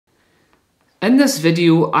In this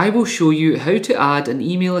video, I will show you how to add an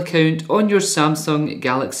email account on your Samsung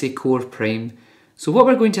Galaxy Core Prime. So what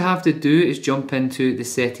we're going to have to do is jump into the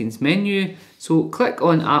settings menu. So click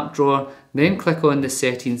on App Drawer, then click on the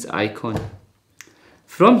settings icon.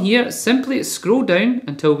 From here, simply scroll down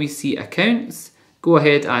until we see accounts. Go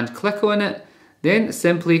ahead and click on it, then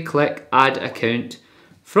simply click Add Account.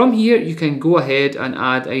 From here, you can go ahead and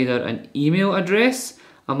add either an email address,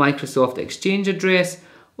 a Microsoft Exchange address,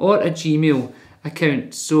 or a Gmail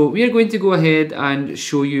account. So we are going to go ahead and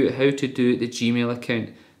show you how to do the Gmail account.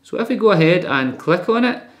 So if we go ahead and click on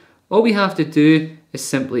it, all we have to do is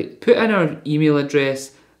simply put in our email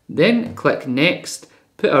address, then click Next,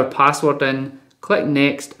 put our password in, click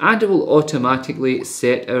Next, and it will automatically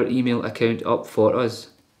set our email account up for us.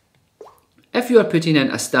 If you are putting in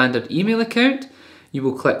a standard email account, you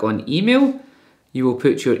will click on Email, you will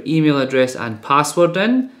put your email address and password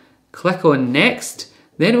in, click on Next,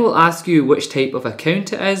 then it will ask you which type of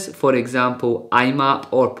account it is, for example IMAP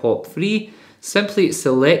or POP3. Simply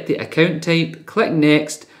select the account type, click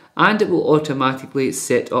Next, and it will automatically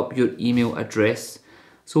set up your email address.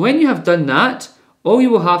 So when you have done that, all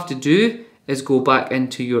you will have to do is go back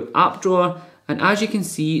into your app drawer, and as you can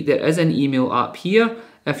see, there is an email app here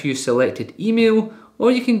if you selected email,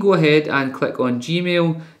 or you can go ahead and click on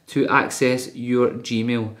Gmail to access your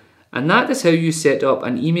Gmail. And that is how you set up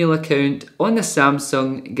an email account on the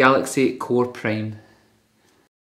Samsung Galaxy Core Prime.